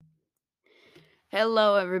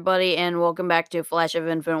Hello, everybody, and welcome back to Flash of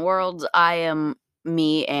Infinite Worlds. I am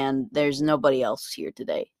me, and there's nobody else here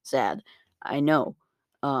today. Sad, I know.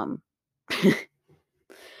 Um,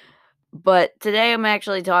 but today I'm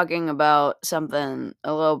actually talking about something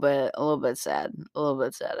a little bit sad,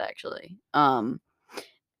 actually. And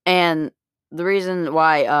the reason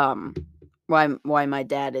why my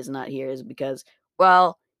dad is not here is because,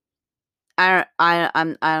 well, I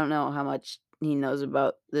don't know how much he knows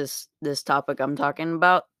about this topic I'm talking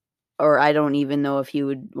about, or I don't even know if he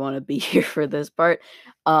would want to be here for this part.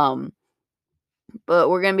 Um, but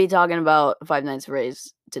we're gonna be talking about Five Nights at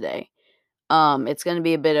Freddy's today. It's gonna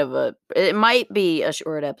be a bit of a. It might be a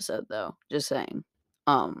short episode though. Just saying.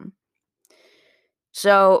 Um,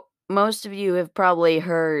 so most of you have probably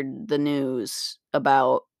heard the news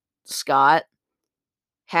about Scott,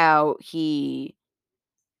 how he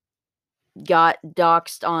got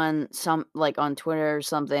doxxed on on Twitter or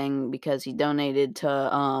something because he donated to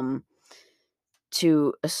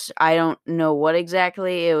I don't know what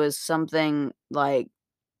exactly. It was something like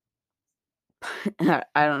I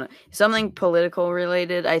don't know, something political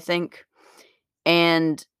related, I think.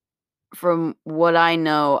 And from what I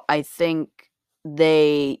know, I think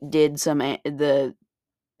they did the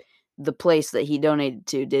place that he donated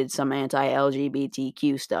to did some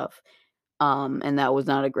anti-LGBTQ stuff. And that was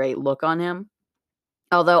not a great look on him.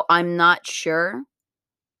 Although I'm not sure.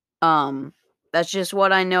 Um, that's just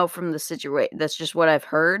what I know from the situation. That's just what I've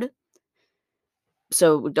heard.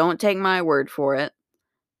 So don't take my word for it.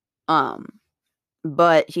 Um,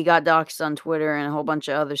 but he got doxxed on Twitter and a whole bunch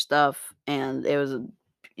of other stuff, and it was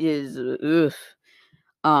is ugh.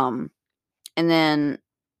 Um, and then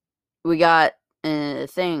we got a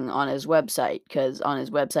thing on his website because on his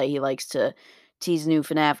website he likes to tease new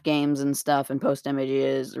FNAF games and stuff and post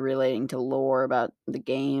images relating to lore about the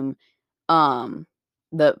game. Um,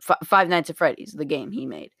 the Five Nights at Freddy's, the game he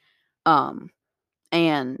made. Um,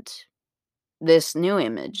 and this new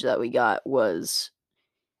image that we got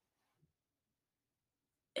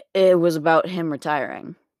it was about him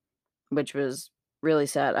retiring, which was really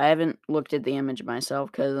sad. I haven't looked at the image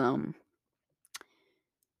myself because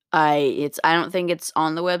I don't think it's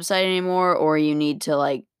on the website anymore, or you need to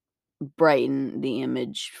like brighten the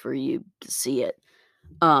image for you to see it.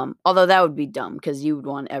 Although that would be dumb because you would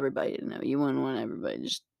want everybody to know. You wouldn't want everybody to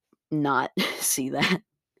just not see that.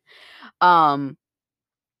 Um,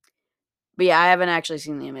 but yeah, I haven't actually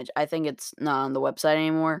seen the image. I think it's not on the website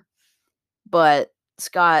anymore. But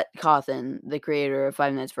Scott Cawthon, the creator of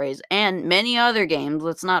Five Nights at Freddy's and many other games,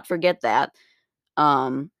 let's not forget that,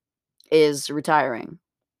 um, is retiring.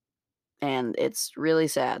 And it's really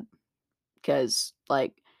sad because,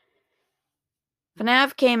 like,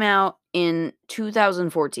 FNAF came out in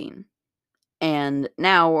 2014, and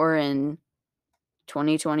now we're in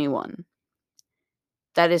 2021.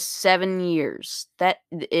 That is 7 years. It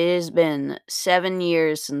has been 7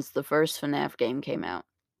 years since the first FNAF game came out.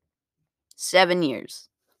 7 years.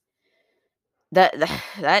 That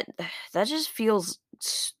that that just feels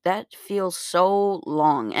so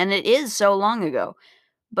long, and it is so long ago,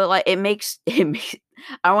 but, like, it makes it makes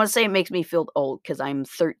I don't wanna say it makes me feel old because 'cause I'm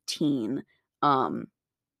 13, um,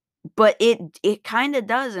 but it kinda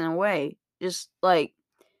does in a way, just, like,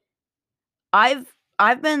 I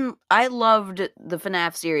loved the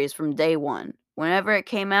FNAF series from day 1. Whenever it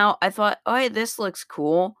came out, I thought, "Oh, hey, this looks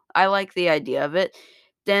cool. I like the idea of it."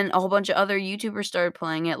 Then a whole bunch of other YouTubers started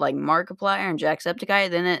playing it, like Markiplier and Jacksepticeye,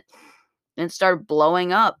 then it started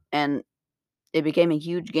blowing up, and it became a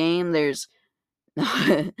huge game. There's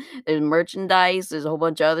there's merchandise, there's a whole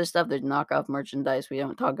bunch of other stuff, there's knockoff merchandise, we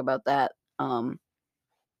don't talk about that,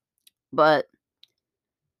 but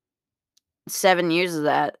 7 years of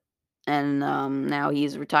that, and, now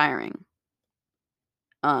he's retiring.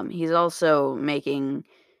 He's also making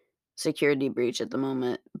Security Breach at the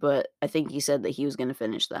moment, but I think he said that he was gonna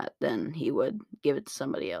finish that, then he would give it to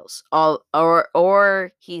somebody else. All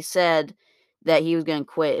or he said that he was gonna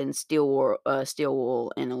quit and Steel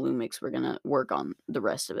Wool and Illumix were gonna work on the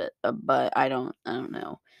rest of it, but I don't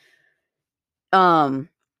know. Um,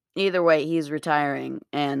 Either way, he's retiring,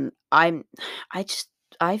 and I just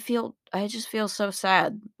I just feel so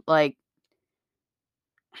sad, like,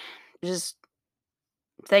 just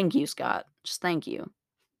thank you, Scott, just thank you.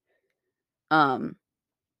 Um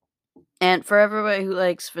And for everybody who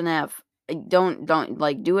likes FNAF, don't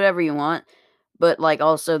like, do whatever you want, but, like,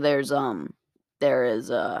 also there is, there's,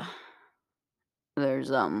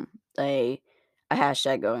 a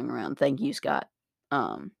hashtag going around, "Thank you, Scott."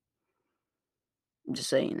 Um, just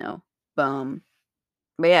so you know. Um,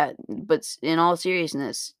 but yeah, in all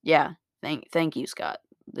seriousness, yeah, thank you, Scott.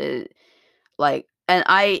 The and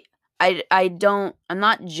I'm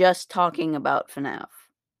not just talking about FNAF.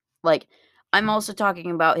 Like, I'm also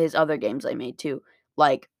talking about his other games I made too.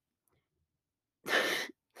 Like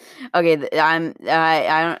okay, I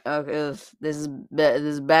don't okay, this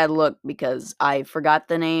is bad luck because I forgot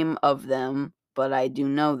the name of them, but I do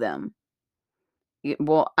know them.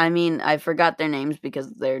 Well, I mean, I forgot their names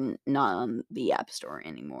because they're not on the App Store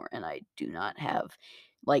anymore, and I do not have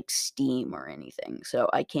like Steam or anything, so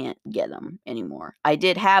I can't get them anymore. I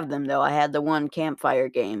did have them though. I had the one campfire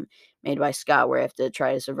game made by Scott where I have to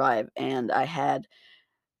try to survive, and I had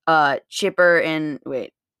Chipper and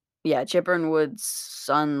wait, yeah, Chipper and Wood's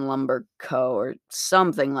Sun Lumber Co. or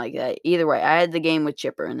something like that. Either way, I had the game with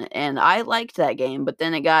Chipper in it, and I liked that game, but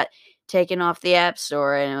then it got taken off the App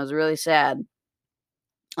Store, and it was really sad.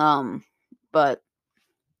 Um, but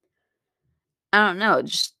I don't know,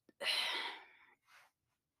 just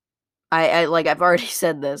I like I've already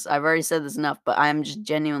said this enough, but I'm just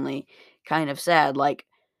genuinely kind of sad. Like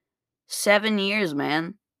 7 years,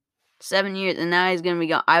 man. 7 years, and now he's gonna be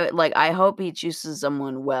gone. I hope he chooses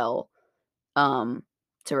someone well, um,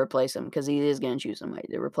 to replace him because he is gonna choose somebody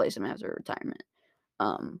to replace him after retirement.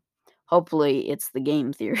 Um, hopefully it's the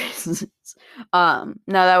game theorists. No,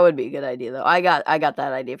 that would be a good idea though. I got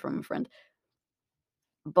that idea from a friend.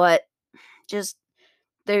 But just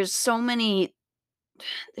there's so many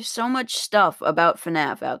there's so much stuff about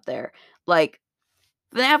FNAF out there. Like,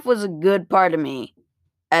 FNAF was a good part of me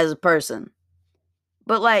as a person.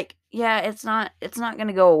 But like, yeah, it's not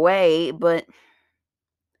gonna go away, but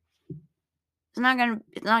it's not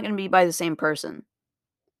gonna be by the same person.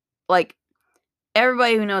 Like,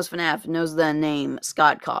 everybody who knows FNAF knows the name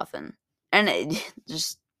Scott Cawthon. And it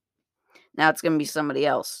just now it's gonna be somebody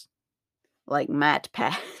else. Like Matt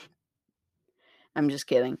Pat. I'm just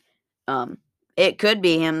kidding. Um, it could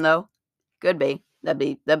be him though. Could be.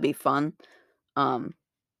 That'd be fun. Um,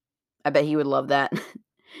 I bet he would love that.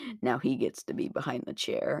 Now he gets to be behind the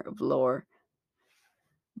chair of lore.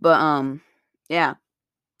 But yeah.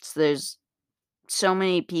 So there's so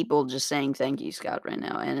many people just saying thank you, Scott, right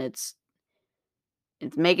now, and it's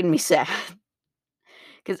making me sad.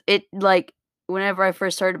 Cause it like whenever I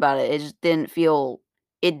first heard about it, it didn't feel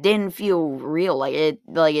real.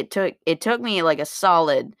 It took me like a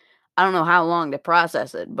solid I don't know how long to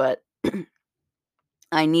process it, but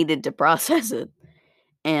I needed to process it.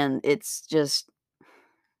 And it's just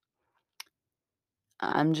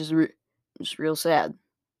I'm just real sad.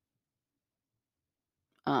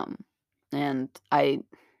 Um and I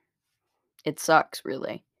it sucks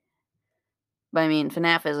really. But I mean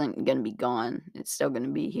FNAF isn't gonna be gone. It's still gonna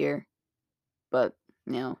be here. But,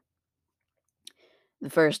 you know, the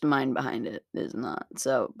first mind behind it is not.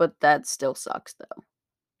 So but that still sucks though.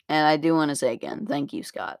 And I do wanna say again, thank you,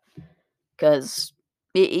 Scott, 'cause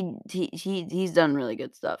he's done really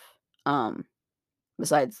good stuff,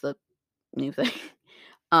 besides the new thing.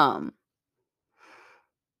 Um,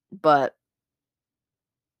 but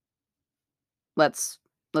let's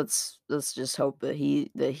let's just hope that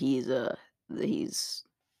that he's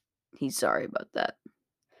sorry about that.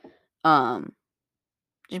 Um,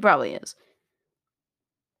 he probably is.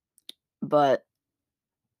 But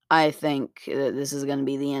I think that this is gonna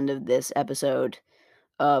be the end of this episode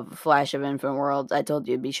of Flash of Infinite Worlds. I told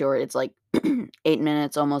you it'd be short. It's like 8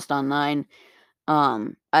 minutes, almost on 9.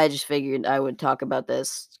 I just figured I would talk about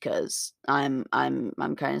this because I'm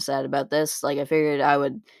kind of sad about this. Like I figured I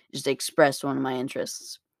would just express one of my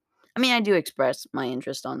interests. I mean, I do express my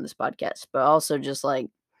interest on this podcast, but also just like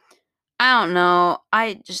I don't know.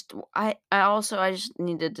 I just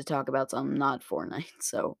needed to talk about something not Fortnite.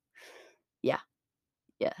 So yeah,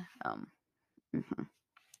 yeah. Um, mhm.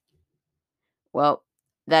 Well,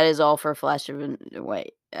 that is all for Flash of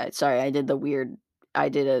wait. Sorry, I did a weird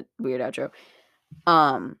outro.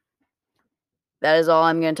 Um, that is all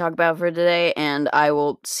I'm going to talk about for today, and I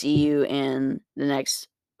will see you in the next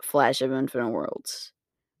Flash of Infinite Worlds.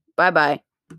 Bye bye.